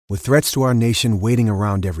With threats to our nation waiting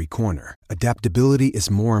around every corner, adaptability is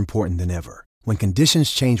more important than ever. When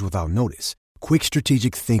conditions change without notice, quick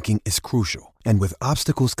strategic thinking is crucial. And with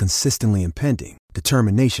obstacles consistently impending,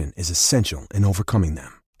 determination is essential in overcoming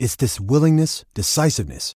them. It's this willingness,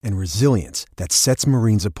 decisiveness, and resilience that sets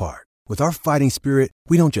Marines apart. With our fighting spirit,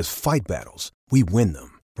 we don't just fight battles, we win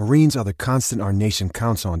them. Marines are the constant our nation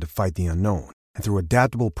counts on to fight the unknown. And through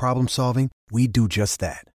adaptable problem solving, we do just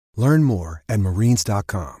that. Learn more at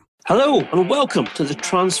marines.com. Hello and welcome to the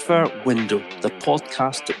Transfer Window, the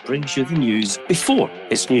podcast that brings you the news before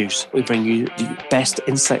it's news. We bring you the best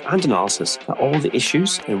insight and analysis at all the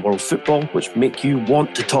issues in world football which make you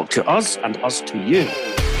want to talk to us and us to you.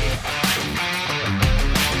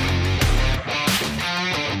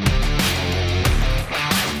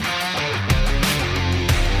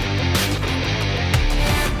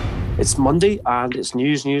 It's Monday and it's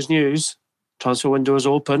news. Transfer window is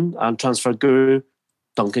open and transfer guru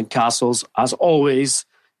Duncan Castles, as always,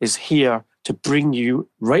 is here to bring you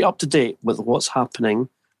right up to date with what's happening and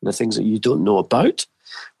the things that you don't know about.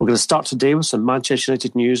 We're going to start today with some Manchester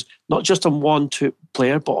United news, not just on one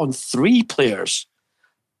player, but on three players.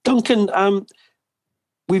 Duncan,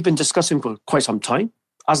 we've been discussing for quite some time,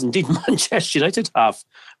 as indeed Manchester United have,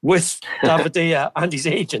 with David De Gea and his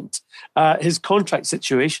agent, his contract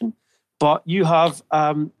situation. But you have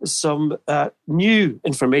some new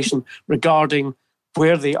information regarding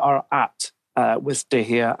where they are at with De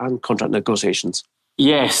Gea and contract negotiations.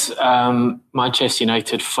 Yes, Manchester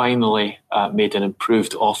United finally made an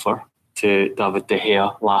improved offer to David De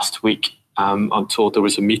Gea last week. I'm told there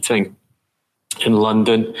was a meeting in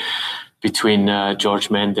London between George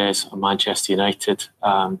Mendes and Manchester United,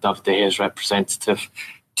 David De Gea's representative,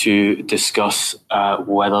 to discuss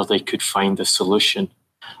whether they could find a solution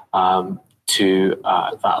to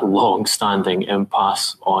that long-standing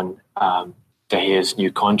impasse on De Gea's new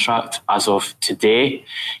contract. As of today,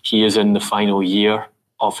 he is in the final year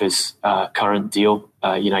of his current deal.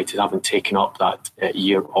 United haven't taken up that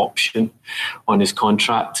year option on his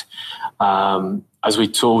contract. As we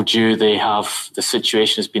told you, the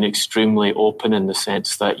situation has been extremely open in the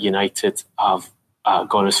sense that United have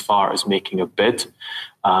gone as far as making a bid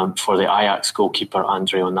for the Ajax goalkeeper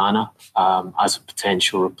Andre Onana as a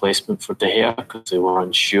potential replacement for De Gea, because they were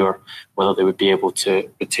unsure whether they would be able to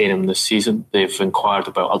retain him this season. They've inquired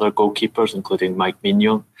about other goalkeepers, including Mike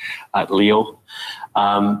Mignon at Lille.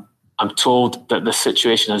 I'm told that the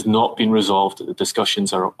situation has not been resolved, that the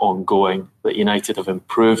discussions are ongoing, that United have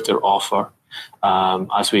improved their offer.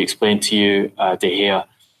 As we explained to you, De Gea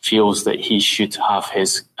feels that he should have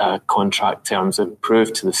his contract terms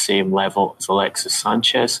improved to the same level as Alexis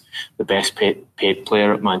Sanchez, the best paid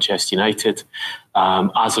player at Manchester United,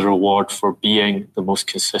 as a reward for being the most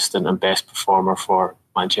consistent and best performer for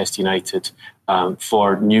Manchester United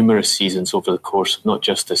for numerous seasons over the course of not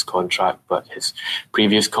just this contract, but his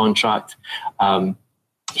previous contract.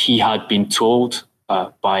 He had been told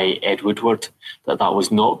by Ed Woodward that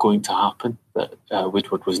was not going to happen, that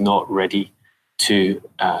Woodward was not ready to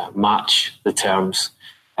match the terms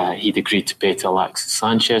he'd agreed to pay to Alexis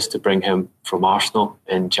Sanchez to bring him from Arsenal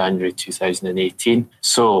in January 2018.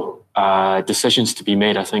 So decisions to be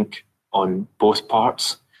made, I think, on both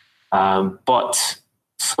parts. But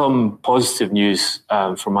some positive news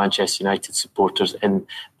for Manchester United supporters in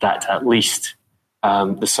that at least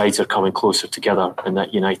the sides are coming closer together, and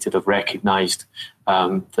that United have recognised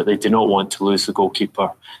that they do not want to lose the goalkeeper,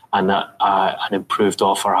 and that an improved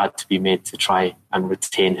offer had to be made to try and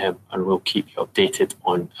retain him. And we'll keep you updated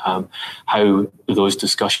on how those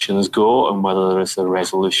discussions go and whether there is a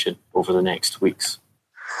resolution over the next weeks.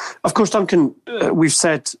 Of course, Duncan, we've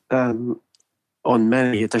said on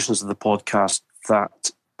many editions of the podcast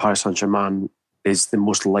that Paris Saint-Germain is the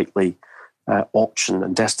most likely option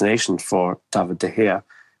and destination for David De Gea,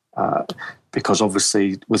 because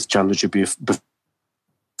obviously with Gianluigi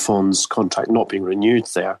Buffon's contract not being renewed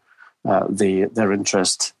there, their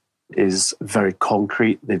interest is very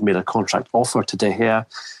concrete. They've made a contract offer to De Gea,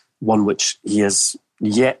 one which he has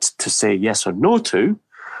yet to say yes or no to.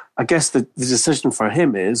 I guess the decision for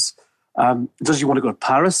him is, does he want to go to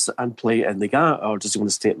Paris and play in Liga, or does he want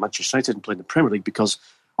to stay at Manchester United and play in the Premier League? Because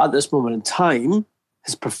at this moment in time,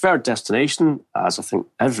 his preferred destination, as I think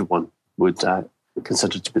everyone would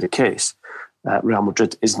consider to be the case, Real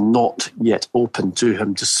Madrid, is not yet open to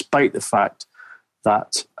him, despite the fact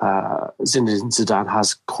that Zinedine Zidane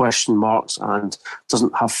has question marks and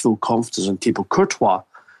doesn't have full confidence in Thibaut Courtois.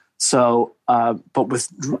 So, but with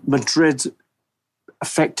Madrid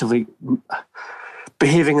effectively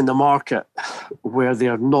behaving in the market where they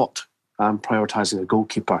are not prioritising a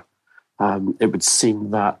goalkeeper, it would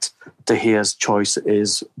seem that De Gea's choice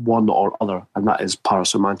is one or other, and that is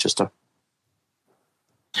Paris or Manchester.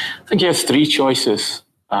 I think he has three choices.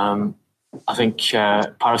 I think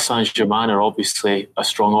Paris Saint-Germain are obviously a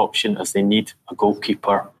strong option, as they need a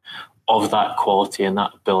goalkeeper of that quality and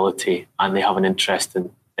that ability, and they have an interest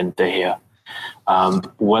in De Gea.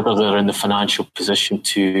 Whether they're in the financial position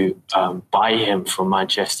to buy him from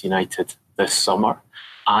Manchester United this summer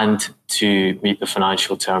and to meet the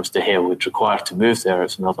financial terms De Gea would require to move there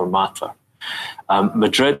is another matter.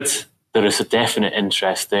 Madrid, there is a definite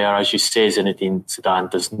interest there. As you say, Zinedine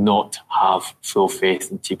Zidane does not have full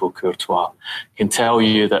faith in Thibaut Courtois. I can tell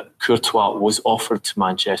you that Courtois was offered to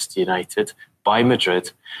Manchester United by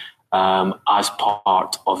Madrid as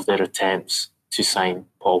part of their attempts to sign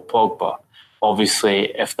Paul Pogba.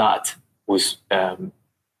 Obviously, if that was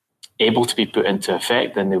able to be put into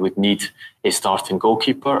effect, then they would need a starting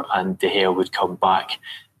goalkeeper, and De Gea would come back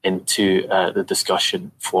into the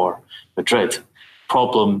discussion for Madrid.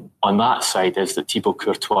 Problem on that side is that Thibaut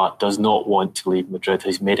Courtois does not want to leave Madrid.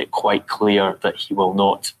 He's made it quite clear that he will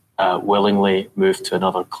not willingly move to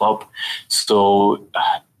another club. So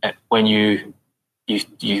when you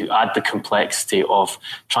add the complexity of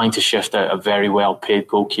trying to shift out a very well-paid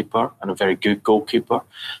goalkeeper and a very good goalkeeper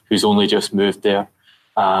who's only just moved there,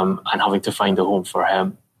 and having to find a home for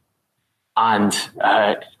him, and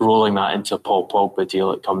rolling that into a Paul Pogba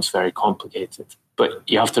deal, it becomes very complicated. But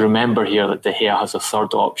you have to remember here that De Gea has a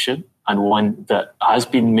third option, and one that has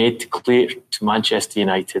been made clear to Manchester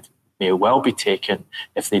United may well be taken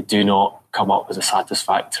if they do not come up with a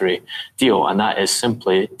satisfactory deal, and that is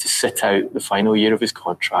simply to sit out the final year of his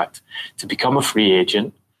contract, to become a free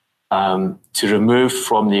agent, to remove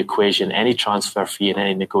from the equation any transfer fee and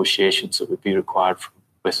any negotiations that would be required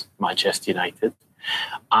with Manchester United.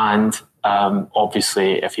 And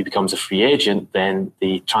obviously, if he becomes a free agent, then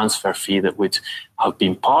the transfer fee that would have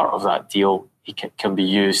been part of that deal can be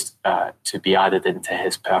used to be added into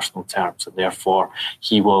his personal terms, and therefore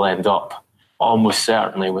he will end up almost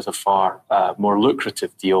certainly with a far more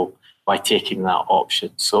lucrative deal by taking that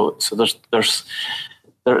option. So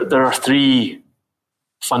there are three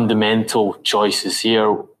fundamental choices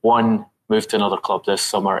here. One, move to another club this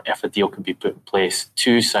summer if a deal can be put in place.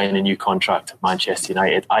 Two, sign a new contract at Manchester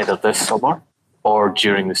United either this summer or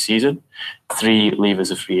during the season. Three, leave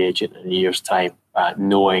as a free agent in a year's time,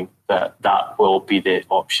 knowing that will be the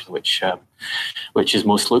option which is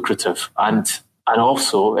most lucrative. And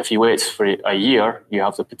also, if he waits for a year, you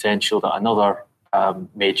have the potential that another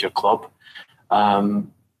major club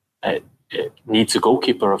it needs a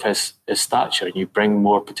goalkeeper of his stature, and you bring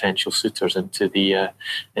more potential suitors into the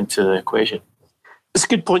equation. It's a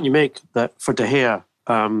good point you make that for De Gea,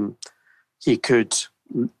 he could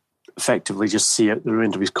effectively just see out the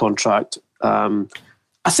remainder of his contract.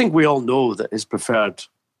 I think we all know that his preferred,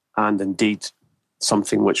 and indeed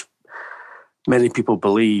something which many people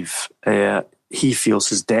believe, he feels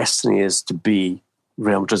his destiny is to be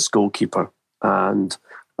Real Madrid's goalkeeper. And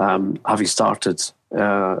having started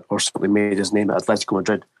or certainly made his name at Atletico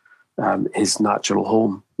Madrid, his natural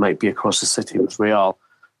home might be across the city with Real,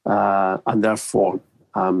 and therefore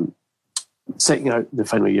sitting out the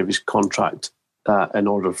final year of his contract in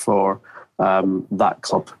order for that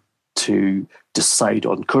club to decide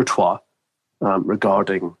on Courtois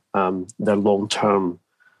regarding their long-term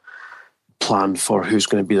plan for who's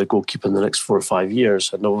going to be the goalkeeper in the next 4 or 5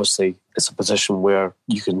 years. And obviously it's a position where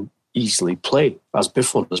you can easily play, as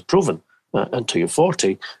Buffon has proven, until you're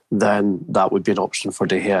 40, then that would be an option for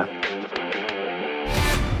De Gea.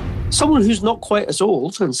 Someone who's not quite as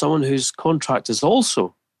old and someone whose contract is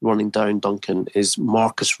also running down, Duncan, is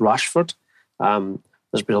Marcus Rashford.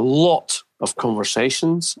 There's been a lot of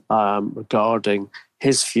conversations regarding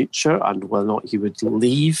his future and whether or not he would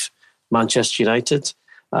leave Manchester United.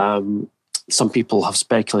 Some people have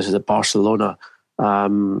speculated that Barcelona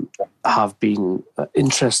have been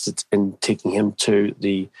interested in taking him to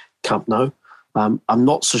the Camp Nou. I'm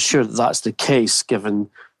not so sure that that's the case given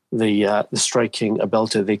the striking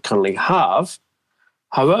ability they currently have.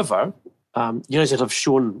 However, United have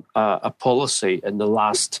shown a policy in the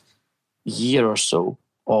last year or so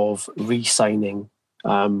of re-signing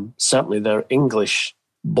certainly their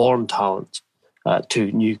English-born talent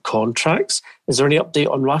to new contracts. Is there any update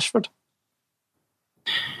on Rashford?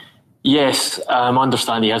 Yes, I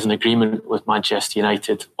understand he has an agreement with Manchester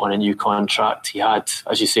United on a new contract. He had,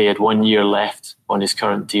 as you say, 1 year left on his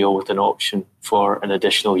current deal with an option for an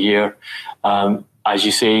additional year. As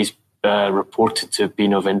you say, he's reported to have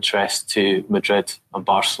been of interest to Madrid and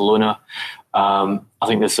Barcelona. I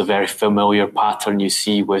think this is a very familiar pattern you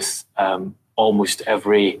see with almost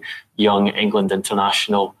every young England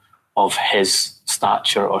international of his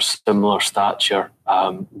stature or similar stature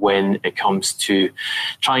when it comes to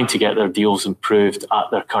trying to get their deals improved at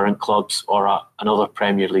their current clubs or at another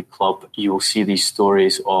Premier League club. You will see these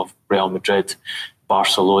stories of Real Madrid,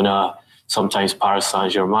 Barcelona, sometimes Paris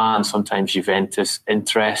Saint-Germain, sometimes Juventus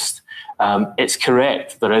interest. It's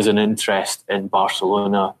correct, there is an interest in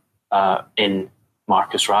Barcelona in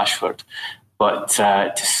Marcus Rashford. But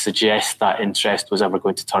to suggest that interest was ever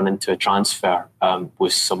going to turn into a transfer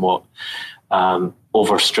was somewhat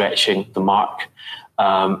overstretching the mark.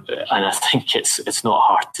 And I think it's not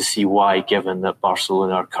hard to see why, given that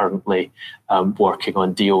Barcelona are currently working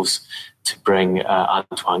on deals to bring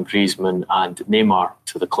Antoine Griezmann and Neymar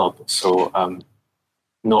to the club. So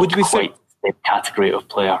not quite the category of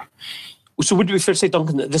player. So would it be fair to say,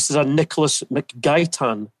 Duncan, that this is a Nicholas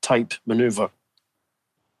McGaitan type manoeuvre?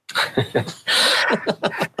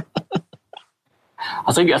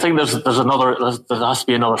 I think there has to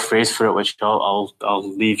be another phrase for it, which I'll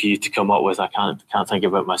leave you to come up with. I can't think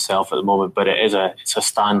of it myself at the moment, but it's a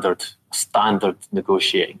standard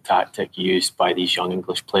negotiating tactic used by these young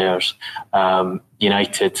English players.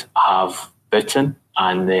 United have bitten,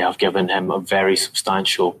 and they have given him a very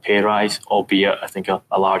substantial pay rise, albeit I think a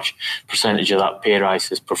large percentage of that pay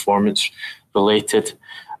rise is performance related.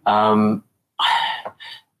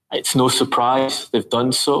 It's no surprise they've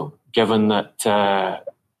done so, given that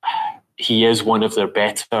he is one of their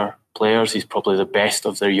better players. He's probably the best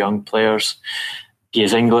of their young players. He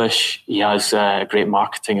is English. He has a great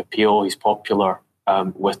marketing appeal. He's popular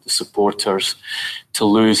with the supporters. To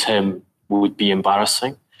lose him would be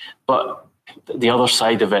embarrassing. But the other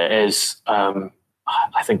side of it is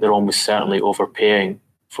I think they're almost certainly overpaying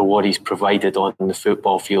for what he's provided on the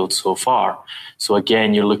football field so far. So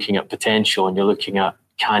again, you're looking at potential, and you're looking at,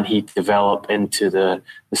 can he develop into the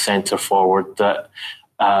centre forward that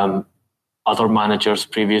other managers,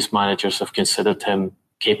 previous managers, have considered him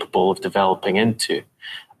capable of developing into?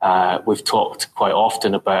 We've talked quite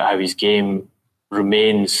often about how his game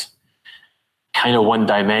remains kind of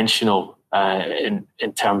one-dimensional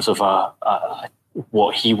in terms of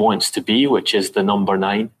what he wants to be, which is the number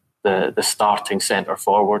 9, the starting centre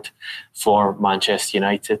forward for Manchester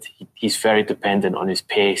United. He's very dependent on his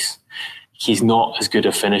pace. He's not as good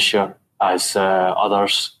a finisher as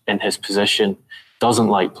others in his position. Doesn't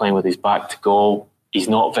like playing with his back to goal. He's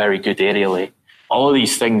not very good aerially. All of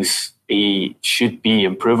these things, he should be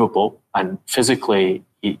improvable, and physically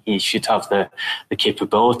he should have the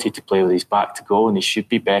capability to play with his back to goal, and he should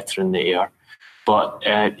be better in the air. But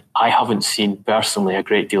I haven't seen personally a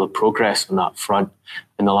great deal of progress on that front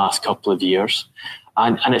in the last couple of years.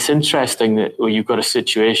 And it's interesting that you've got a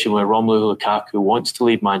situation where Romelu Lukaku wants to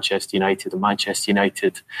leave Manchester United, and Manchester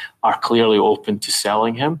United are clearly open to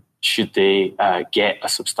selling him should they get a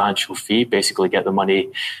substantial fee, basically get the money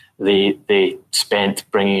they spent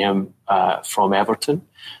bringing him from Everton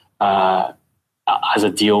as a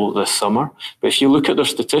deal this summer. But if you look at their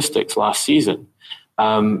statistics last season,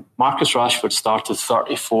 Marcus Rashford started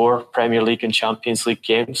 34 Premier League and Champions League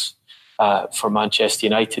games for Manchester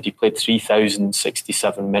United. He played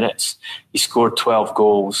 3,067 minutes. He scored 12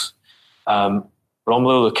 goals. Romelu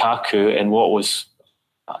Lukaku, in what was,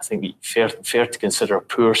 I think, fair to consider a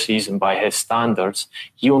poor season by his standards,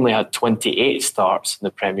 he only had 28 starts in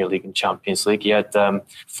the Premier League and Champions League. He had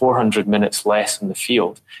 400 minutes less in the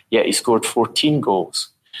field, yet he scored 14 goals.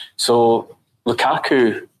 So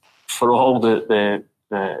Lukaku, for all the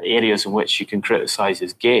areas in which you can criticise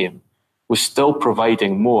his game, was still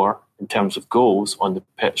providing more in terms of goals on the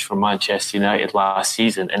pitch for Manchester United last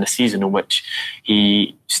season, in a season in which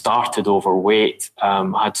he started overweight,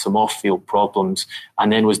 had some off-field problems,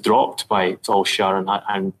 and then was dropped by Solskjaer,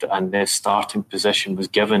 and his starting position was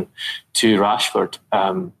given to Rashford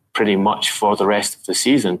pretty much for the rest of the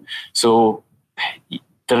season. So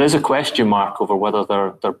there is a question mark over whether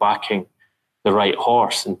they're backing the right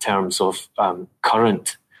horse in terms of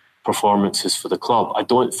current performances for the club. I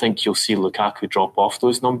don't think you'll see Lukaku drop off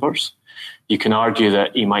those numbers. You can argue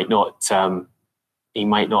that he might not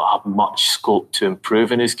have much scope to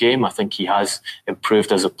improve in his game. I think he has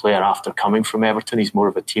improved as a player after coming from Everton. He's more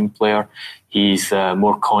of a team player. He's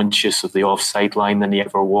more conscious of the offside line than he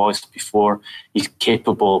ever was before. He's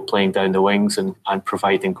capable of playing down the wings and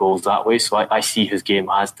providing goals that way. So I see his game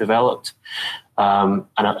has developed. And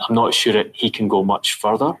I'm not sure he can go much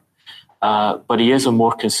further. But he is a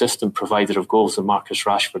more consistent provider of goals than Marcus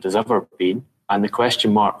Rashford has ever been. And the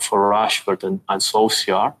question mark for Rashford and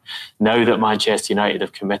Solskjaer, now that Manchester United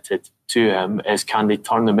have committed to him, is can they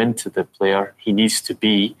turn him into the player he needs to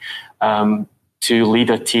be to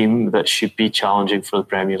lead a team that should be challenging for the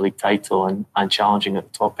Premier League title and challenging at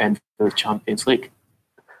the top end of the Champions League?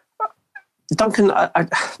 Duncan, I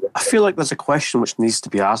feel like there's a question which needs to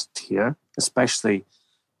be asked here, especially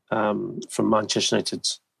from Manchester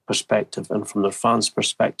United's perspective and from their fans'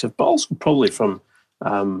 perspective, but also probably from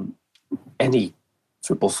any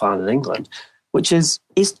football fan in England, which is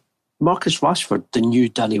Marcus Rashford the new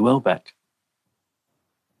Danny Welbeck?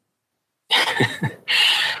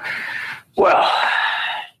 Well,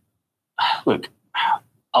 look,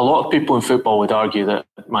 a lot of people in football would argue that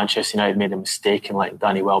Manchester United made a mistake in letting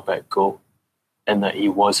Danny Welbeck go, and that he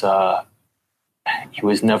was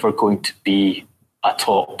never going to be a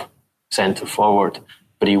top centre forward,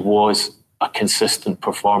 but he was a consistent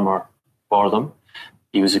performer for them.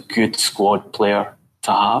 He was a good squad player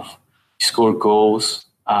to have. He scored goals,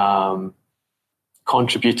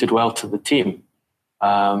 contributed well to the team.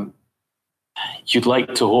 You'd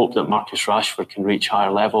like to hope that Marcus Rashford can reach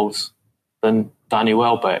higher levels than Danny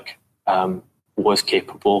Welbeck was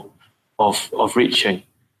capable of reaching.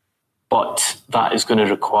 But that is going to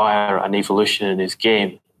require an evolution in his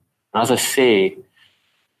game. And as I say,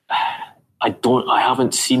 I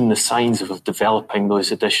haven't seen the signs of developing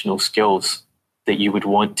those additional skills that you would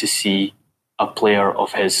want to see a player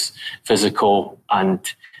of his physical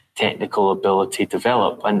and technical ability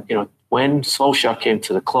develop. And, you know, when Solskjaer came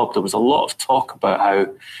to the club, there was a lot of talk about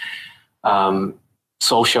how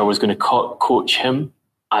Solskjaer was going to coach him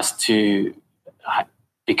as to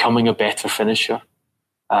becoming a better finisher,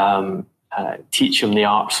 teach him the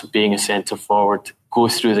arts of being a centre forward, go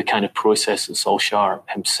through the kind of process that Solskjaer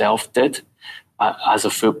himself did as a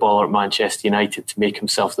footballer at Manchester United to make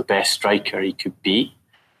himself the best striker he could be.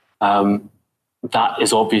 That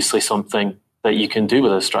is obviously something that you can do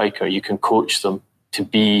with a striker. You can coach them to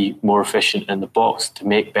be more efficient in the box, to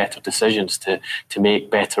make better decisions, to make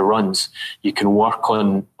better runs. You can work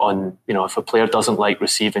on if a player doesn't like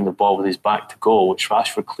receiving the ball with his back to goal, which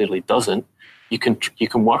Rashford clearly doesn't, you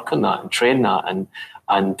can work on that and train that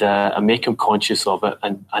and make him conscious of it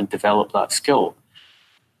and develop that skill.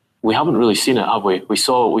 We haven't really seen it, have we? We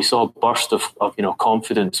saw a burst of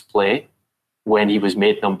confidence play when he was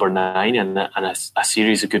made number 9 and a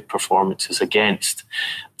series of good performances against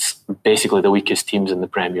basically the weakest teams in the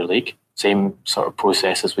Premier League. Same sort of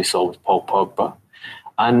process as we saw with Paul Pogba.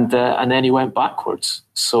 And then he went backwards.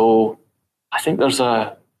 So I think there's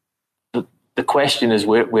the question is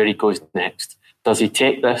where he goes next. Does he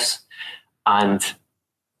take this and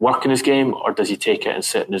work in his game, or does he take it and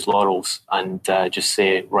sit in his laurels and just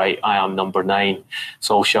say, right, I am number 9,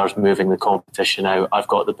 Solskjaer's moving the competition out, I've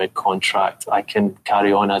got the big contract, I can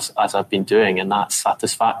carry on as I've been doing, and that's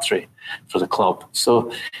satisfactory for the club.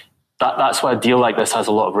 So that's why a deal like this has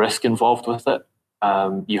a lot of risk involved with it.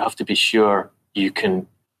 You have to be sure you can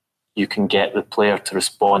get the player to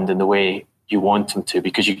respond in the way you want him to,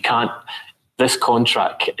 because you can't. This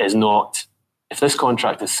contract is not. If this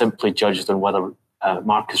contract is simply judged on whether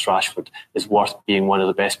Marcus Rashford is worth being one of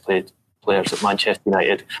the best paid players at Manchester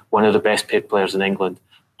United, one of the best paid players in England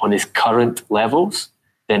on his current levels,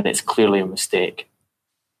 then it's clearly a mistake.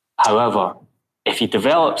 However, if he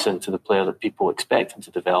develops into the player that people expect him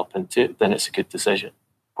to develop into, then it's a good decision.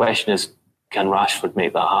 Question is, can Rashford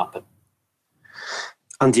make that happen?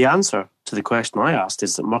 And the answer to the question I asked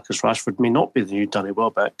is that Marcus Rashford may not be the new Danny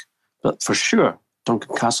Welbeck, but for sure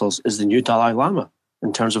Duncan Castles is the new Dalai Lama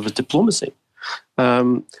in terms of his diplomacy.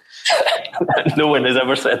 No one has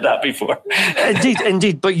ever said that before.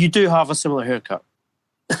 Indeed, but you do have a similar haircut.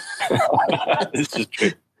 This is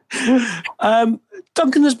true.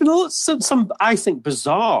 Duncan, there's been some I think,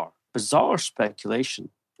 bizarre speculation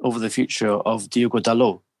over the future of Diogo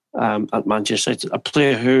Dalot at Manchester United, a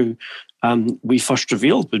player who we first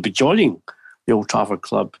revealed would be joining the Old Trafford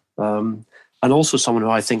club, and also someone who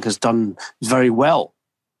I think has done very well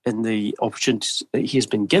in the opportunities that he has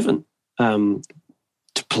been given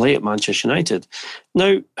to play at Manchester United.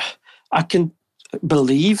 Now, I can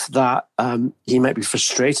believe that he might be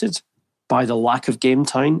frustrated by the lack of game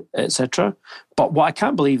time, etc. But what I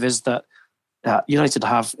can't believe is that United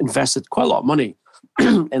have invested quite a lot of money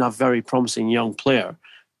in a very promising young player,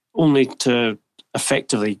 only to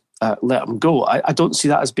effectively let him go. I don't see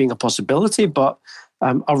that as being a possibility, but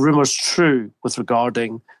are rumours true with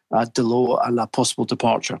regarding Dalot and a possible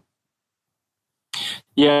departure?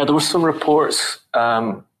 Yeah, there were some reports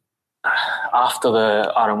after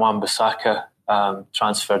the Aaron Wan-Bissaka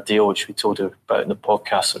transfer deal, which we told you about in the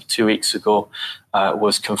podcast 2 weeks ago,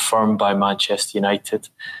 was confirmed by Manchester United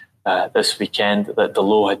this weekend, that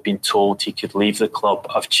Dalot had been told he could leave the club.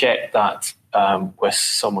 I've checked that with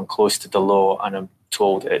someone close to Dalot, and I'm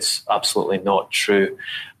told it's absolutely not true,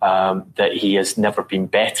 that he has never been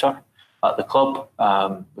better at the club,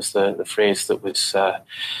 was the phrase that was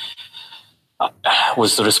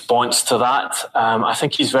was the response to that. I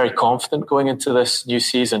think he's very confident going into this new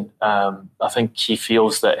season. I think he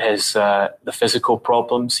feels that his the physical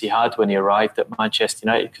problems he had when he arrived at Manchester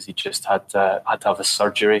United, because he just had to have a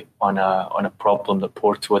surgery on a problem that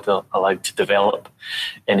Porto had allowed to develop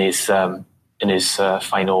in his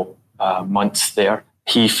final months there.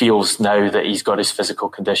 He feels now that he's got his physical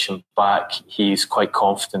condition back. He's quite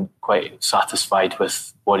confident, quite satisfied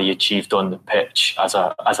with what he achieved on the pitch as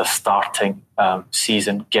a starting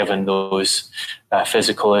season, given those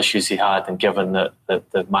physical issues he had, and given that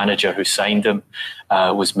the manager who signed him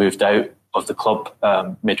was moved out of the club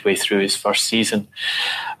midway through his first season.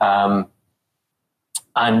 And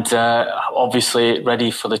obviously ready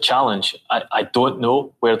for the challenge. I don't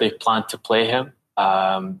know where they plan to play him.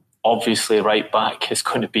 Obviously, right back is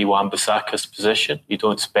going to be Wan-Bissaka's position. You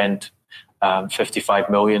don't spend 55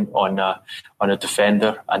 million on a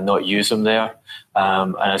defender and not use him there.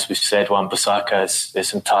 And as we've said, Wan-Bissaka,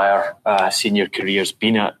 his entire senior career has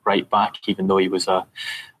been at right back, even though he was a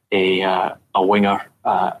winger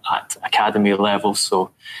at academy level.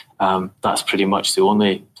 So that's pretty much the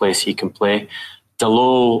only place he can play.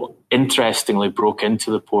 Dalot, interestingly, broke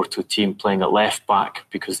into the Porto team playing at left back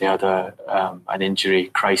because they had an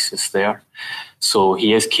injury crisis there. So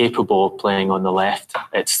he is capable of playing on the left.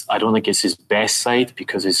 I don't think it's his best side,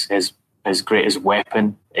 because his greatest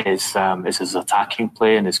weapon is his attacking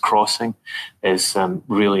play, and his crossing is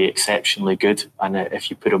really exceptionally good. And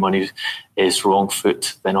if you put him on his wrong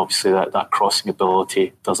foot, then obviously that crossing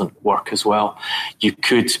ability doesn't work as well. You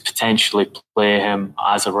could potentially play him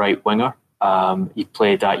as a right winger. He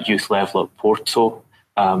played at youth level at Porto,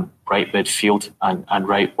 right midfield and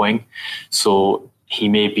right wing. So he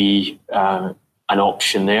may be an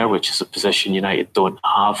option there, which is a position United don't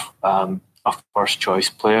have a first choice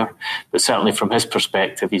player. But certainly from his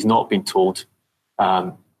perspective, he's not been told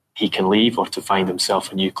he can leave or to find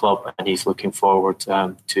himself a new club, and he's looking forward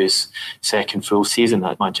to his second full season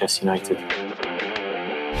at Manchester United.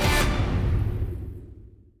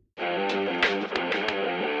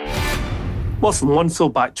 Well, from one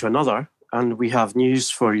fullback to another, and we have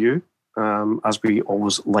news for you, as we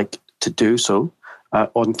always like to do so,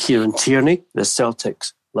 on Kieran Tierney, the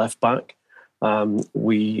Celtic's left back.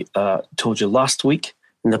 We told you last week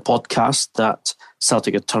in the podcast that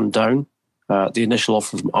Celtic had turned down the initial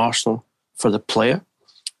offer from Arsenal for the player.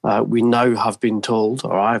 We now have been told,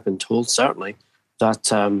 or I have been told certainly,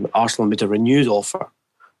 that Arsenal made a renewed offer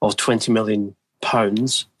of £20 million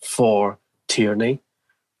for Tierney.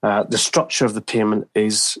 The structure of the payment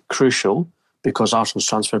is crucial because Arsenal's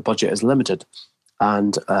transfer budget is limited.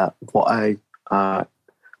 And what I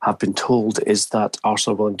have been told is that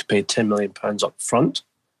Arsenal are willing to pay £10 million up front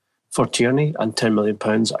for Tierney and £10 million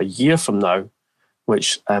a year from now,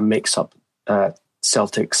 which makes up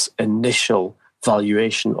Celtic's initial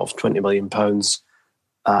valuation of £20 million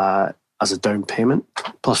as a down payment,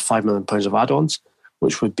 plus £5 million of add-ons,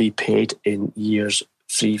 which would be paid in years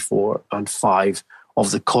 3, 4 and 5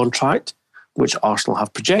 of the contract, which Arsenal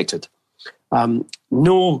have projected.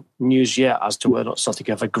 No news yet as to whether or not Celtic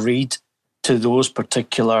have agreed to those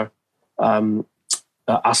particular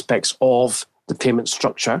aspects of the payment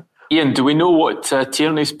structure. Ian, do we know what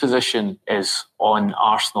Tierney's position is on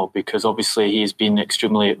Arsenal? Because obviously he's been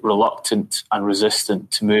extremely reluctant and resistant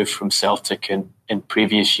to move from Celtic in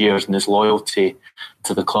previous years, and his loyalty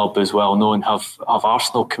to the club is well known. Have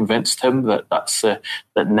Arsenal convinced him that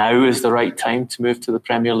that now is the right time to move to the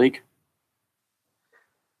Premier League?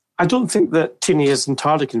 I don't think that Tierney is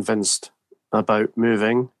entirely convinced about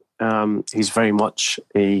moving. He's very much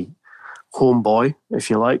a homeboy, if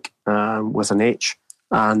you like, with an H,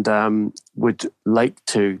 and would like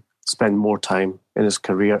to spend more time in his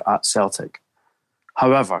career at Celtic.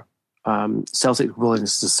 However, Celtic's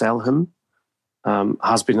willingness to sell him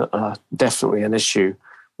has been definitely an issue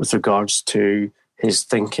with regards to his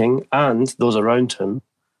thinking and those around him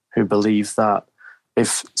who believe that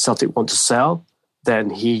if Celtic want to sell,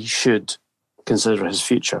 then he should consider his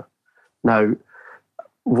future. Now,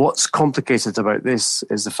 what's complicated about this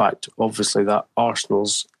is the fact, obviously, that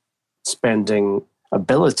Arsenal's spending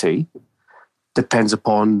ability depends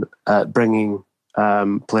upon bringing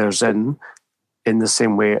players in the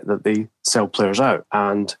same way that they sell players out.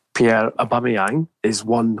 And Pierre Aubameyang is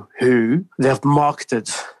one who they have marketed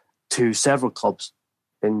to several clubs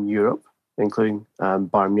in Europe, including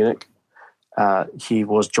Bayern Munich. He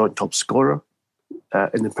was joint top scorer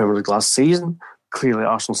in the Premier League last season. Clearly,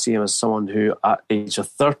 Arsenal see him as someone who, at age of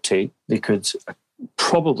 30, they could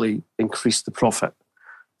probably increase the profit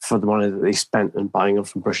for the money that they spent in buying him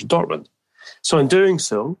from Borussia Dortmund. So in doing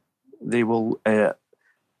so, they will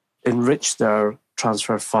enrich their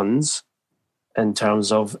transfer funds in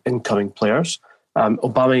terms of incoming players.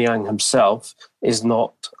 Aubameyang himself is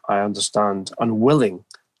not, I understand, unwilling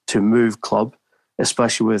to move club,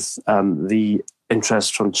 especially with the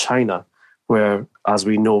interest from China, where, as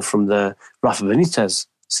we know from the Rafa Benitez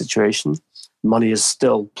situation, money is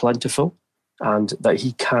still plentiful, and that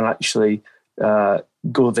he can actually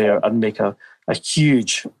go there and make a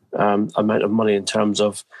huge amount of money in terms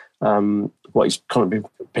of what he's currently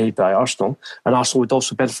being paid by Arsenal. And Arsenal would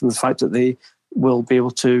also benefit from the fact that they will be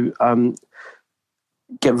able to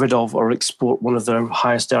get rid of or export one of their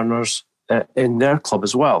highest earners in their club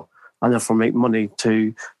as well, and therefore make money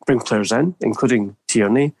to bring players in, including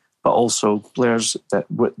Tierney, but also players that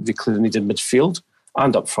they clearly need in midfield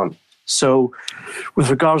and up front. So with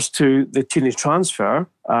regards to the Tierney transfer,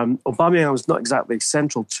 Aubameyang was not exactly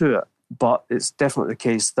central to it, but it's definitely the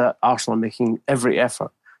case that Arsenal are making every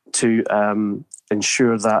effort to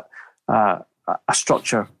ensure that a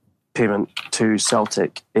structure payment to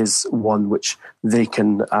Celtic is one which they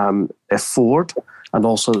can afford and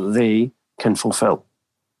also that they can fulfil.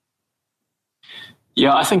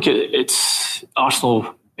 Yeah, I think it's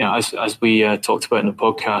Arsenal, as we talked about in the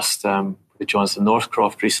podcast with Jonathan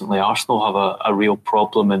Northcroft recently, Arsenal have a real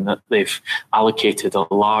problem in that they've allocated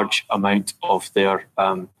a large amount of their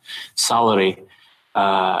salary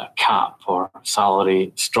cap or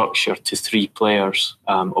salary structure to three players,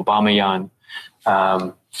 Aubameyang,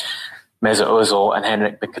 Mesut Ozil and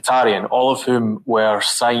Henrik Mkhitaryan, all of whom were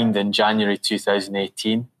signed in January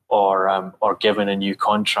 2018 or given a new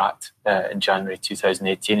contract in January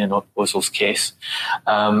 2018 in Ozil's case.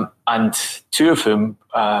 And two of whom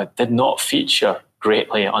did not feature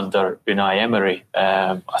greatly under Unai Emery.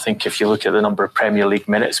 I think if you look at the number of Premier League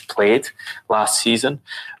minutes played last season,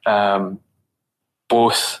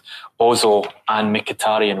 both Ozil and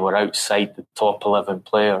Mkhitaryan were outside the top 11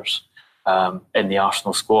 players in the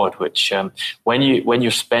Arsenal squad, which when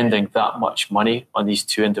you're spending that much money on these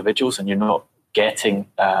two individuals and you're not getting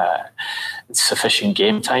sufficient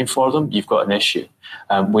game time for them, you've got an issue.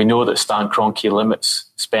 We know that Stan Kroenke limits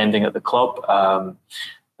spending at the club. Raul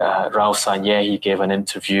Sanllehi gave an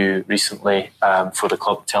interview recently for the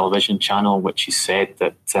club television channel, in which he said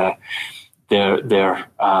that their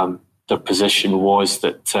position was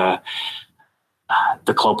that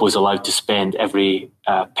the club was allowed to spend every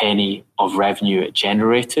penny of revenue it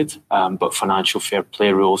generated, but financial fair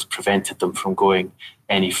play rules prevented them from going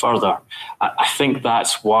any further. I think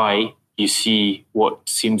that's why you see what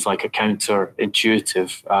seems like a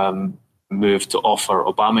counterintuitive move to offer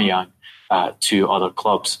Aubameyang to other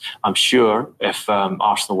clubs. I'm sure if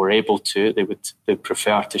Arsenal were able to, they'd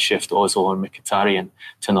prefer to shift Ozil or Mkhitaryan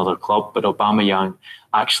to another club. But Aubameyang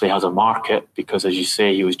actually has a market because, as you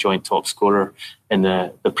say, he was joint top scorer in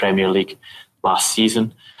the Premier League last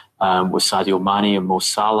season with Sadio Mane and Mo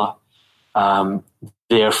Salah.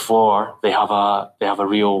 Therefore, they have a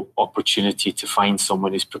real opportunity to find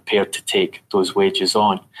someone who's prepared to take those wages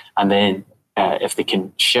on, and then if they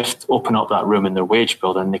can open up that room in their wage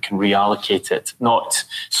bill, then they can reallocate it not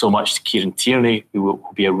so much to Kieran Tierney, who will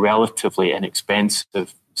be a relatively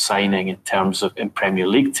inexpensive signing in Premier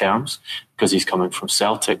League terms, because he's coming from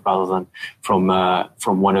Celtic rather than from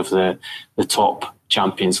one of the top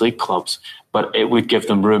Champions League clubs. But it would give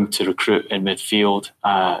them room to recruit in midfield,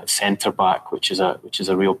 centre back, which is a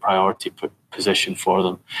real priority position for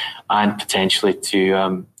them, and potentially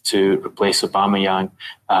to replace Aubameyang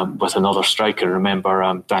with another striker.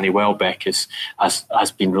 Remember, Danny Welbeck has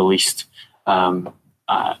been released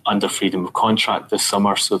under freedom of contract this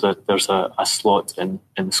summer, so that there's a slot in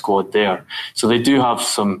the squad there. So they do have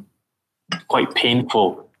some quite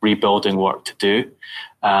painful rebuilding work to do.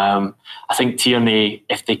 I think Tierney,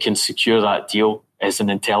 if they can secure that deal, is an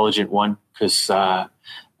intelligent one, because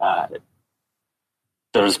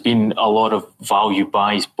there's been a lot of value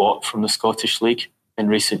buys bought from the Scottish League in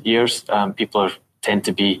recent years. People tend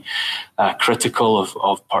to be critical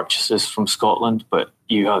of purchases from Scotland, but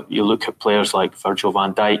you look at players like Virgil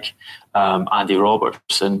van Dijk, Andy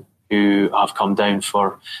Robertson, who have come down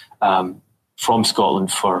from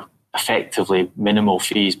Scotland for effectively minimal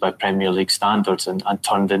fees by Premier League standards and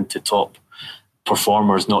turned into top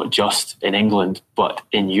performers, not just in England, but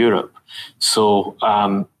in Europe. So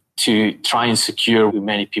to try and secure who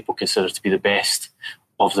many people consider to be the best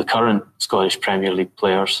of the current Scottish Premier League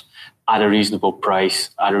players at a reasonable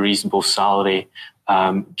price, at a reasonable salary,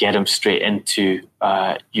 get them straight into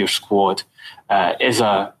your squad, it's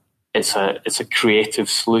a creative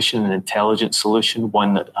solution, an intelligent solution,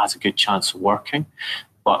 one that has a good chance of working.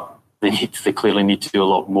 But they clearly need to do a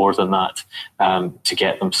lot more than that to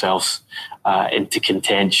get themselves into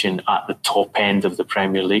contention at the top end of the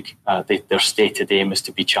Premier League. Their stated aim is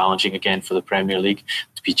to be challenging again for the Premier League,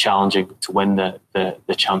 to be challenging to win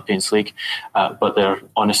the Champions League. But they're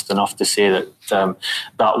honest enough to say that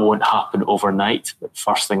that won't happen overnight. The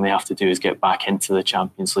first thing they have to do is get back into the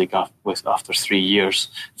Champions League after 3 years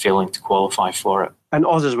failing to qualify for it. And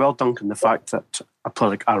odd as well, Duncan, the fact that a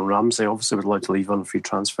player like Aaron Ramsey obviously would like to leave on a free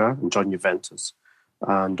transfer and join Juventus.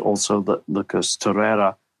 And also that Lucas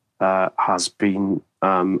Torreira has been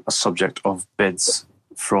a subject of bids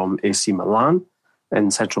from AC Milan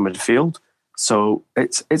in central midfield. So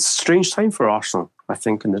it's a strange time for Arsenal, I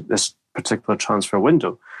think, in this particular transfer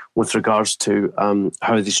window with regards to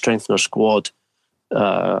how they strengthen their squad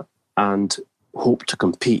and hope to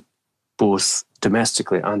compete both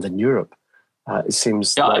domestically and in Europe. It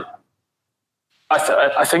seems like...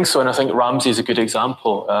 I think so, and I think Ramsey is a good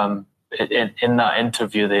example. In that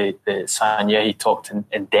interview, the Sanya, he talked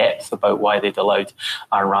in depth about why they'd allowed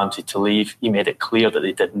Aaron Ramsey to leave. He made it clear that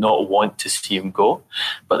they did not want to see him go,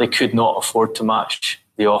 but they could not afford to match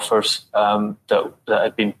the offers that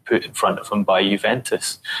had been put in front of him by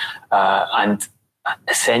Juventus. And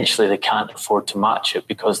essentially they can't afford to match it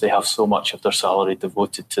because they have so much of their salary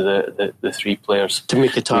devoted to the three players. To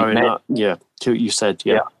Mkhitaryan, to what you said,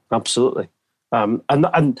 absolutely.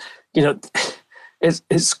 And you know,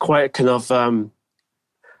 it's quite a kind of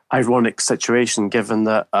ironic situation given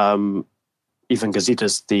that Ivan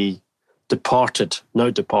Gazidis, the now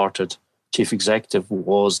departed chief executive,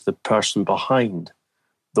 was the person behind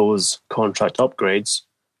those contract upgrades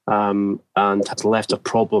and had left a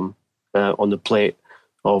problem on the plate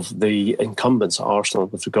of the incumbents at Arsenal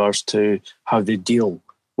with regards to how they deal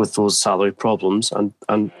with those salary problems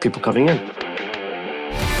and people coming in.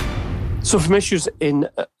 So from issues in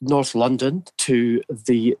North London to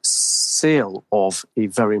the sale of a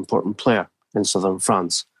very important player in southern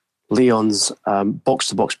France, Lyon's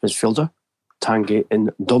box-to-box midfielder, Tanguy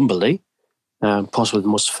Ndombele, possibly the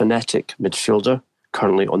most phonetic midfielder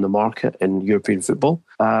currently on the market in European football.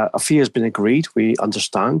 A fee has been agreed, we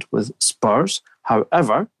understand, with Spurs.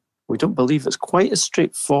 However, we don't believe it's quite as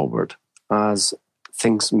straightforward as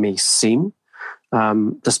things may seem,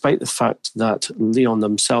 despite the fact that Lyon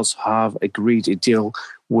themselves have agreed a deal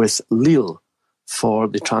with Lille for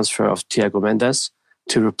the transfer of Thiago Mendes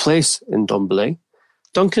to replace Ndombele.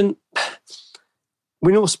 Duncan,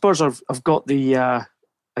 we know Spurs have got the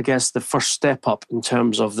first step up in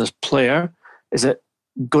terms of this player. Is it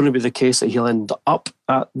going to be the case that he'll end up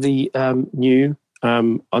at the new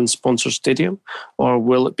unsponsored stadium, or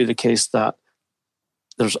will it be the case that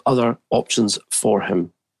there's other options for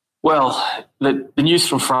him? Well, the news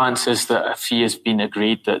from France is that a fee has been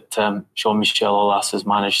agreed, that Jean-Michel Aulas has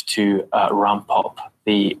managed to ramp up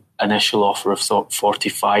the initial offer of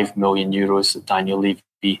 45 million euros that Daniel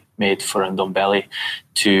Levy made for Ndombele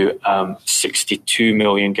to 62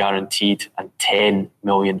 million guaranteed and 10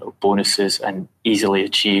 million of bonuses and easily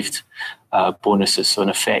achieved bonuses. So an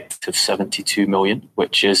effective 72 million,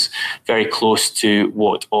 which is very close to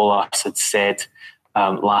what Aulas had said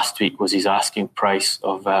last week was his asking price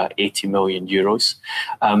of 80 million euros.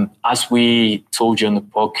 As we told you on the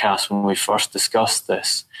podcast when we first discussed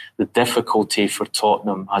this, the difficulty for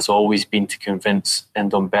Tottenham has always been to convince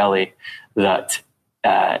Ndombele that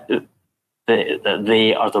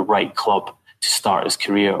they are the right club to start his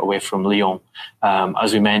career away from Lyon.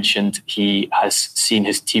 As we mentioned, he has seen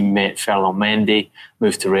his teammate Ferland Mendy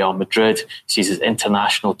move to Real Madrid, sees his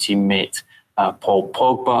international teammate Paul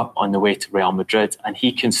Pogba on the way to Real Madrid, and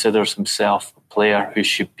he considers himself a player who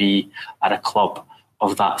should be at a club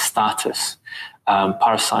of that status.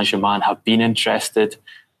 Paris Saint-Germain have been interested.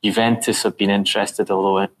 Juventus have been interested,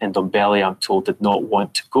 although Ndombele, I'm told, did not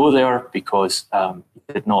want to go there because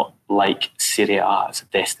he did not like Serie A as a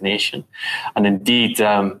destination. And indeed,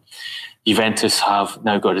 Juventus have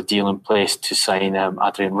now got a deal in place to sign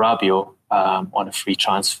Adrien Rabiot on a free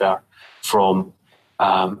transfer from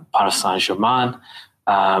Paris Saint-Germain,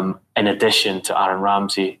 in addition to Aaron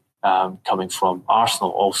Ramsey coming from Arsenal,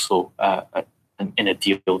 also in a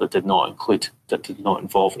deal that did not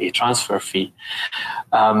involve a transfer fee.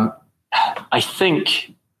 I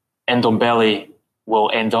think Ndombele will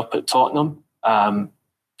end up at Tottenham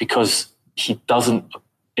because it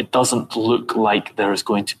doesn't look like there is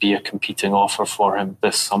going to be a competing offer for him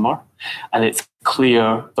this summer, and it's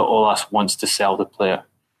clear that Aulas wants to sell the player.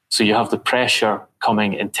 So you have the pressure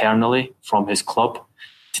coming internally from his club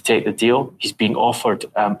to take the deal. He's being offered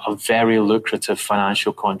a very lucrative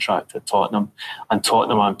financial contract at Tottenham, and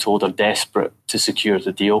Tottenham, I'm told, are desperate to secure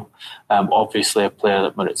the deal. Obviously, a player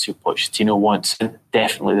that Mauricio Pochettino wants, and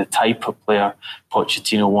definitely the type of player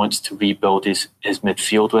Pochettino wants to rebuild his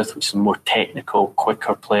midfield with, which is a more technical,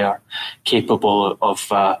 quicker player, capable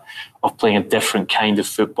of playing a different kind of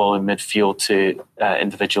football in midfield to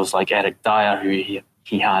individuals like Eric Dyer, who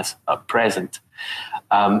he has at present.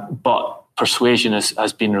 But persuasion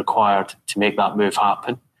has been required to make that move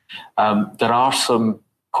happen. There are some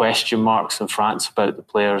question marks in France about the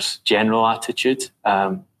player's general attitude.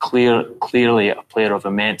 Clearly a player of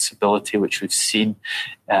immense ability, which we've seen,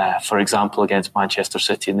 for example, against Manchester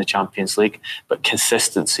City in the Champions League, but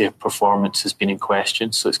consistency of performance has been in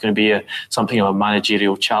question. So it's going to be something of a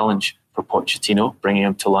managerial challenge for Pochettino, bringing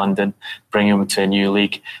him to London, bringing him to a new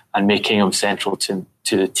league and making him central to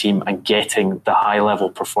the team and getting the high-level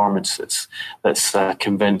performance that's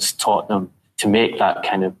convinced Tottenham to make that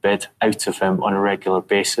kind of bid out of him on a regular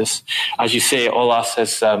basis. As you say, Olas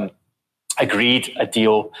has agreed a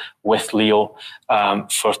deal with Leo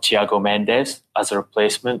for Thiago Mendes as a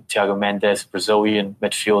replacement. Thiago Mendes, Brazilian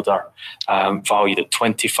midfielder, valued at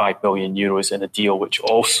 €25 million in a deal which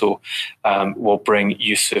also will bring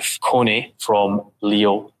Youssouf Kone from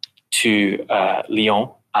Lille to Lyon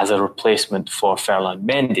as a replacement for Ferland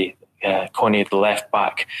Mendy. Kone, the left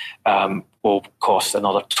back, will cost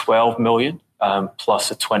another 12 million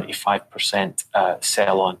plus a 25%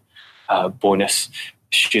 sell-on bonus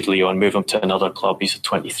should Lyon move him to another club. He's a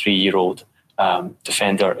 23-year-old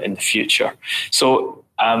defender in the future. So,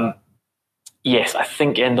 yes, I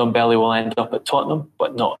think Ndombele will end up at Tottenham,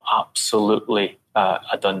 but not absolutely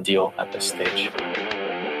a done deal at this stage.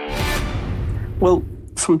 Well,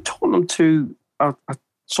 from Tottenham to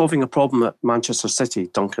solving a problem at Manchester City,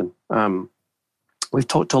 Duncan, we've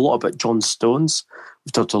talked a lot about John Stones.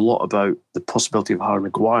 We've talked a lot about the possibility of Harry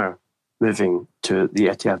Maguire moving to the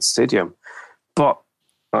Etihad Stadium. But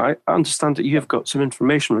I understand that you have got some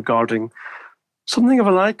information regarding something of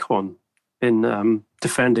an icon in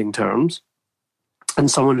defending terms, and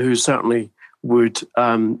someone who certainly would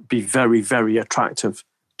be very, very attractive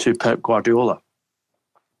to Pep Guardiola.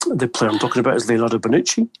 The player I'm talking about is Leonardo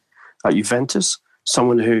Bonucci at Juventus,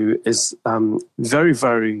 someone who is very,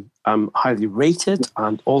 very highly rated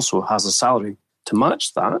and also has a salary to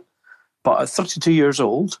match that. But at 32 years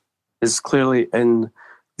old, is clearly in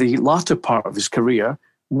the latter part of his career.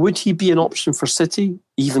 Would he be an option for City,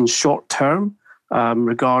 even short term,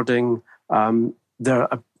 regarding their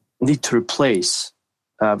need to replace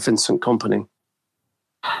Vincent Kompany?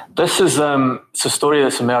 This is it's a story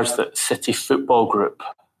that's emerged that City Football Group,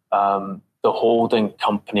 the holding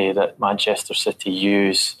company that Manchester City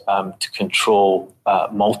use to control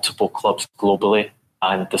multiple clubs globally,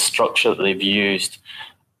 and the structure that they've used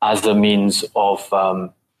as a means of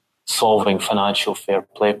solving financial fair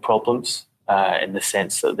play problems, in the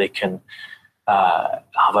sense that they can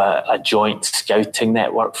have a joint scouting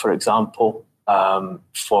network, for example,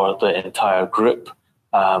 for the entire group,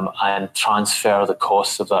 and transfer the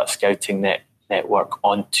costs of that scouting network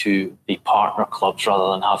onto the partner clubs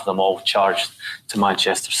rather than have them all charged to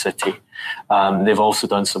Manchester City. They've also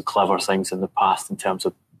done some clever things in the past in terms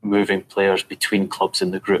of moving players between clubs in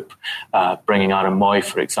the group, bringing Aaron Moy,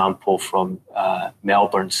 for example, from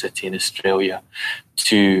Melbourne City in Australia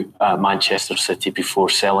to Manchester City before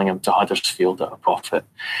selling him to Huddersfield at a profit.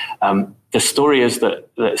 The story is that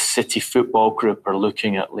the City Football Group are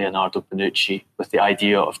looking at Leonardo Bonucci with the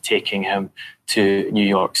idea of taking him to New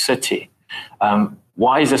York City.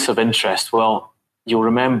 Why is this of interest? Well, you'll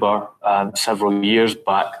remember several years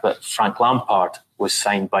back that Frank Lampard was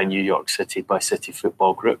signed by New York City, by City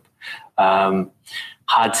Football Group,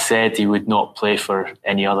 had said he would not play for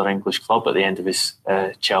any other English club at the end of his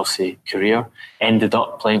Chelsea career, ended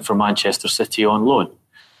up playing for Manchester City on loan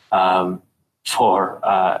for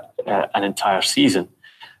an entire season,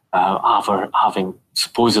 having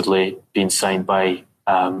supposedly been signed by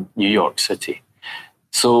New York City.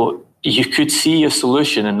 So you could see a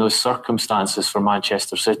solution in those circumstances for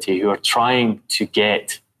Manchester City, who are trying to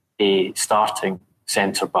get a starting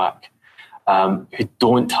centre-back, who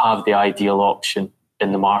don't have the ideal option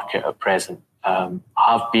in the market at present,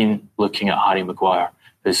 have been looking at Harry Maguire,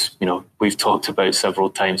 who's, we've talked about several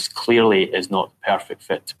times, clearly is not the perfect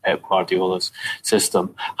fit to Pep Guardiola's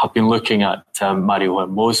system, have been looking at Mario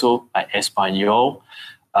Hermoso at Espanyol,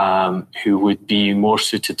 who would be more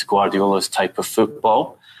suited to Guardiola's type of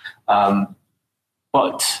football,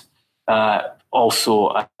 but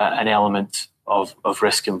also an element of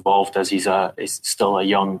risk involved, as he's still a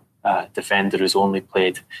young defender who's only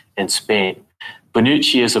played in Spain.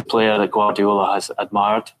 Bonucci is a player that Guardiola has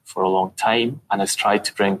admired for a long time and has tried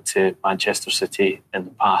to bring to Manchester City in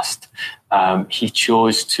the past. He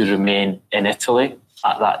chose to remain in Italy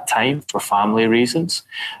at that time for family reasons,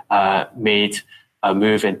 made a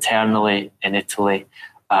move internally in Italy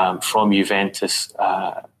from Juventus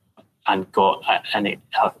and got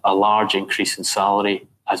a large increase in salary,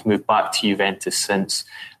 has moved back to Juventus since,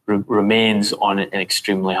 remains on an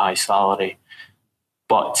extremely high salary.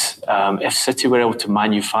 But if City were able to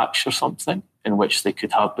manufacture something in which they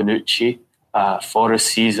could have Bonucci for a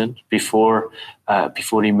season before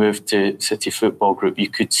he moved to City Football Group, you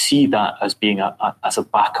could see that as being as a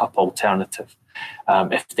backup alternative.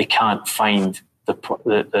 If they can't find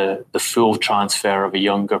the full transfer of a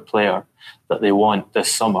younger player that they want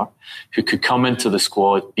this summer, who could come into the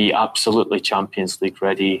squad, be absolutely Champions League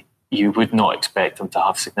ready, you would not expect them to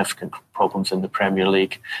have significant problems in the Premier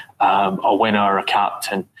League. A winner, a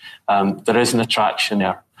captain, there is an attraction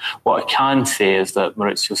there. What I can say is that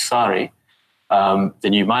Maurizio Sarri, the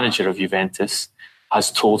new manager of Juventus,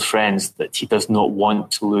 has told friends that he does not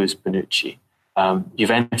want to lose Bonucci.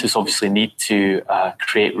 Juventus obviously need to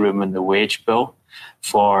create room in the wage bill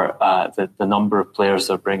for the number of players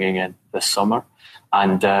they're bringing in this summer.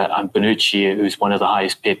 And Bonucci, who's one of the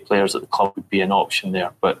highest paid players at the club, would be an option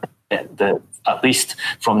there. But at least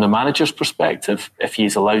from the manager's perspective, if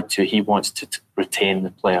he's allowed to, he wants to retain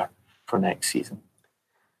the player for next season.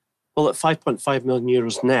 Well, at €5.5 million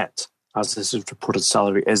net, as this is reported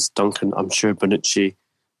salary is, Duncan, I'm sure Bonucci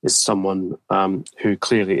is someone who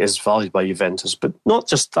clearly is valued by Juventus, but not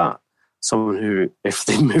just that, someone who, if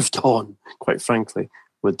they moved on, quite frankly,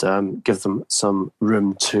 would give them some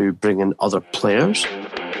room to bring in other players.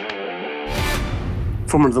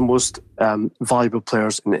 From one of the most valuable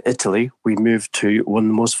players in Italy, we move to one of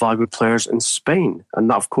the most valuable players in Spain. And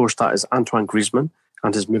that, of course, that is Antoine Griezmann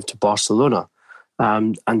and his move to Barcelona.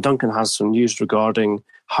 And Duncan has some news regarding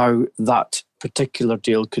how that particular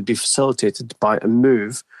deal could be facilitated by a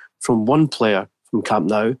move from one player from Camp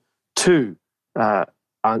Nou to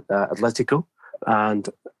Atletico, and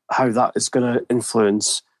how that is going to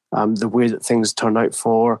influence the way that things turn out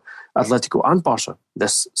for Atletico and Barca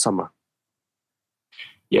this summer.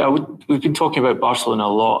 Yeah, we've been talking about Barcelona a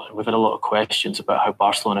lot, and we've had a lot of questions about how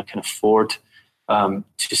Barcelona can afford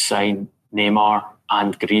to sign Neymar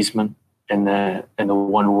and Griezmann in the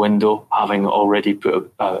one window, having already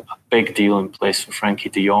put a big deal in place for Frankie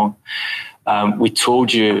de Jong. We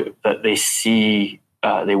told you that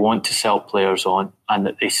they want to sell players on, and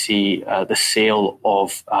that they see the sale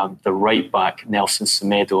of the right back Nelson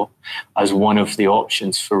Semedo as one of the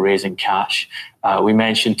options for raising cash. We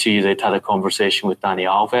mentioned to you they'd had a conversation with Dani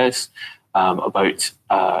Alves about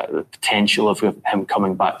the potential of him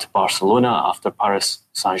coming back to Barcelona after Paris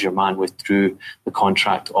Saint-Germain withdrew the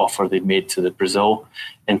contract offer they'd made to the Brazil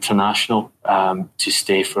international to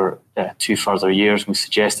stay for 2 further years. We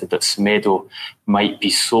suggested that Semedo might be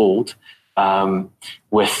sold,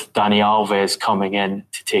 with Dani Alves coming in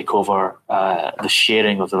to take over the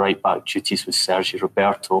sharing of the right-back duties with Sergio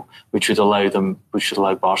Roberto, which would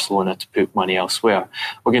allow Barcelona to put money elsewhere.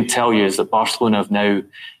 What we're going to tell you is that Barcelona have now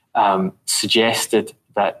suggested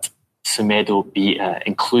that Semedo be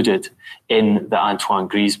included in the Antoine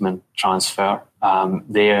Griezmann transfer.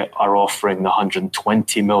 They are offering the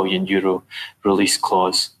 €120 million release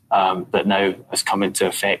clause that now has come into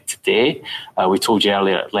effect today. We told you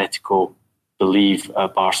earlier Atletico believe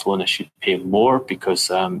Barcelona should pay more because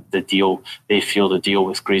they feel the deal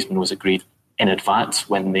with Griezmann was agreed in advance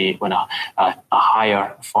when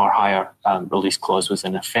a far higher release clause was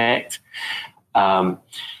in effect.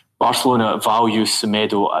 Barcelona values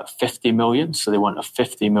Semedo at 50 million, so they want a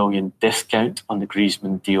 50 million discount on the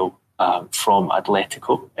Griezmann deal from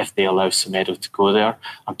Atletico if they allow Semedo to go there.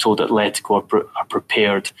 I'm told Atletico are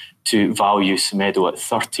prepared to value Semedo at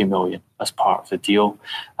 30 million as part of the deal.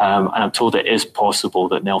 And I'm told it is possible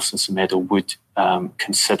that Nelson Semedo would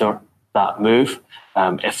consider that move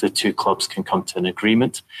if the two clubs can come to an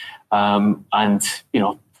agreement. And,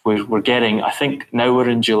 we're getting, I think now we're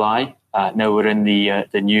in July. Now we're in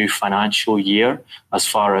the new financial year as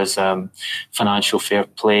far as financial fair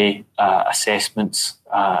play assessments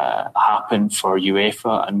happen for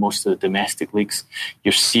UEFA and most of the domestic leagues.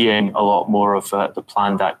 You're seeing a lot more of the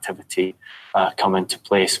planned activity come into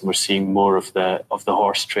place, and we're seeing more of the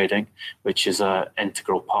horse trading, which is an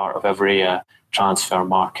integral part of every transfer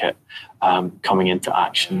market coming into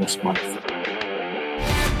action this month.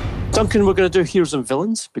 Duncan, we're going to do Heroes and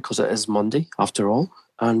Villains because it is Monday after all.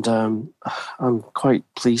 And I'm quite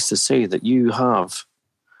pleased to say that you have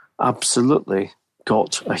absolutely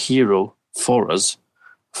got a hero for us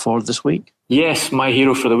for this week. Yes, my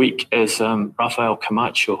hero for the week is Rafael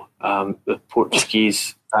Camacho, the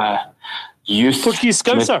Portuguese youth. Portuguese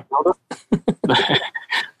Scouser.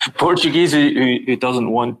 Portuguese who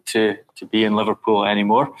doesn't want to be in Liverpool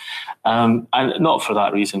anymore. And not for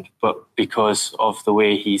that reason, but because of the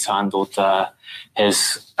way he's handled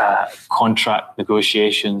his contract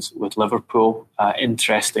negotiations with Liverpool.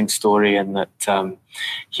 Interesting story in that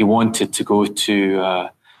he wanted to go to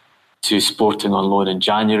Sporting on loan in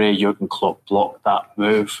January. Jurgen Klopp blocked that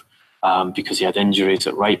move because he had injuries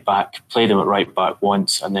at right back, played him at right back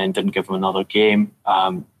once and then didn't give him another game.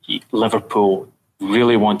 Liverpool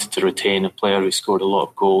really wanted to retain a player who scored a lot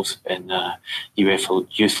of goals in UEFA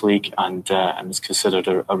Youth League and is considered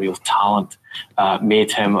a real talent.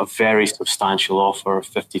 Made him a very substantial offer of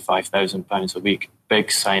 £55,000 a week,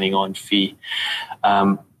 big signing on fee.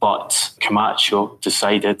 But Camacho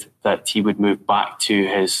decided that he would move back to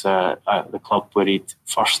his the club where he'd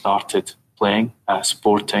first started playing,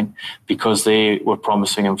 Sporting, because they were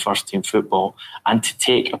promising him first team football, and to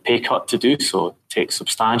take a pay cut to do so, take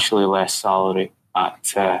substantially less salary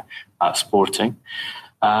at Sporting.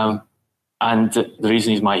 And the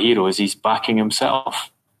reason he's my hero is he's backing himself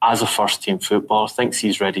as a first team footballer, thinks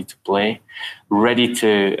he's ready to play, ready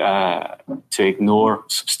to ignore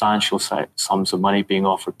substantial sums of money being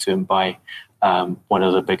offered to him by one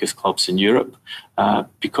of the biggest clubs in Europe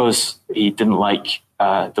because he didn't like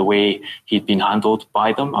the way he'd been handled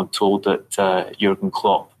by them. I'm told that Jurgen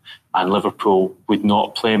Klopp and Liverpool would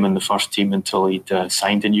not play him in the first team until he'd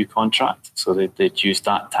signed a new contract. So they'd used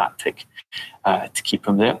that tactic to keep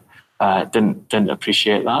him there. Didn't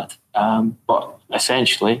appreciate that. But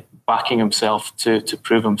essentially backing himself to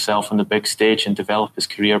prove himself on the big stage and develop his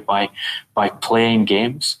career by playing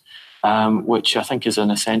games, which I think is an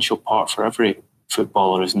essential part for every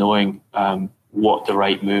footballer, is knowing what the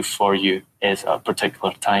right move for you is at a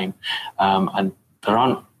particular time. And there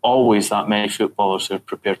aren't always that many footballers who are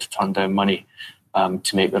prepared to turn down money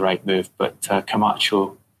to make the right move. But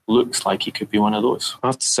Camacho looks like he could be one of those. I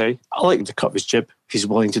have to say, I like the cut of his jib. If he's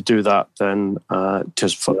willing to do that, then to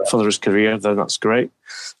further his career, then that's great.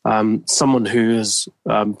 Someone who is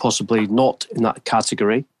possibly not in that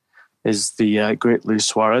category is the great Luis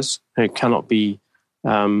Suarez, who cannot be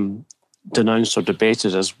denounced or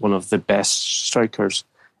debated as one of the best strikers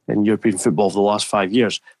in European football of the last 5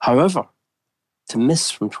 years. However, to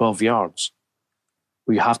miss from 12 yards,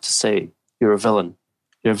 we have to say you're a villain.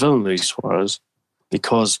 You're a villain, Luis Suarez,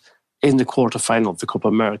 because in the quarter-final of the Copa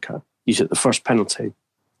America, you took the first penalty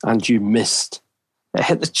and you missed. It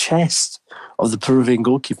hit the chest of the Peruvian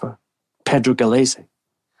goalkeeper, Pedro Galese.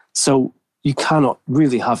 So you cannot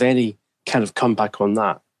really have any kind of comeback on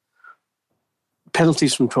that.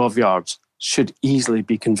 Penalties from 12 yards should easily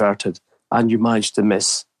be converted, and you managed to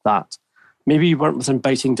miss that. Maybe you weren't within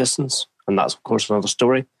biting distance, and that's, of course, another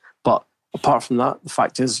story. But apart from that, the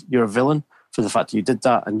fact is you're a villain for the fact that you did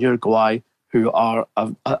that, and Uruguay, who are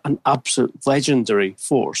an absolute legendary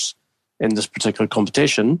force in this particular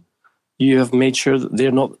competition, you have made sure that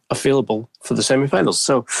they're not available for the semi-finals.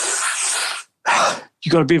 So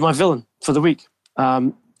you got to be my villain for the week.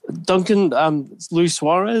 Duncan, Luis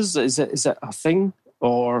Suarez, is it a thing,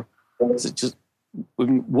 or is it just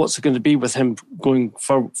what's it going to be with him going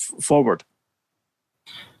forward?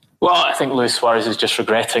 Well, I think Luis Suarez is just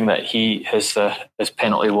regretting that his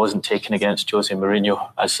penalty wasn't taken against Jose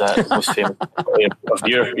Mourinho, as the most famous player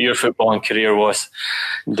of your footballing career was,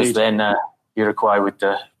 because then Uruguay would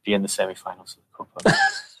be in the semi-finals of the Copa.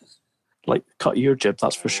 Like, cut your jib,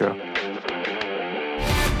 that's for sure.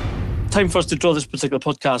 Time for us to draw this particular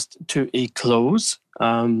podcast to a close.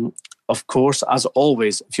 Of course, as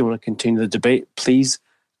always, if you want to continue the debate, please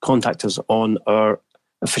contact us on our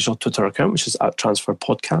official Twitter account, which is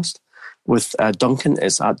 @TransferPodcast. With Duncan,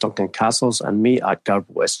 it's @Duncan Castles, and me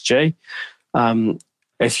 @GarboSJ.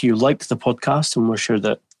 If you like the podcast, and we're sure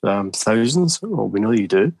that thousands, well, we know you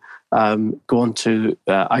do, go on to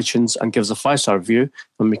iTunes and give us a 5-star review,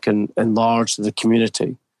 and we can enlarge the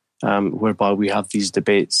community, whereby we have these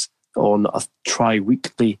debates on a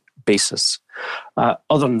tri-weekly basis.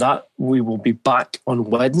 Other than that, we will be back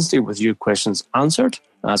on Wednesday with your questions answered,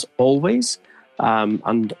 as always.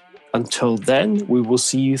 And until then, we will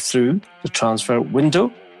see you through the transfer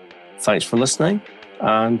window. Thanks for listening,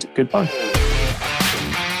 and goodbye.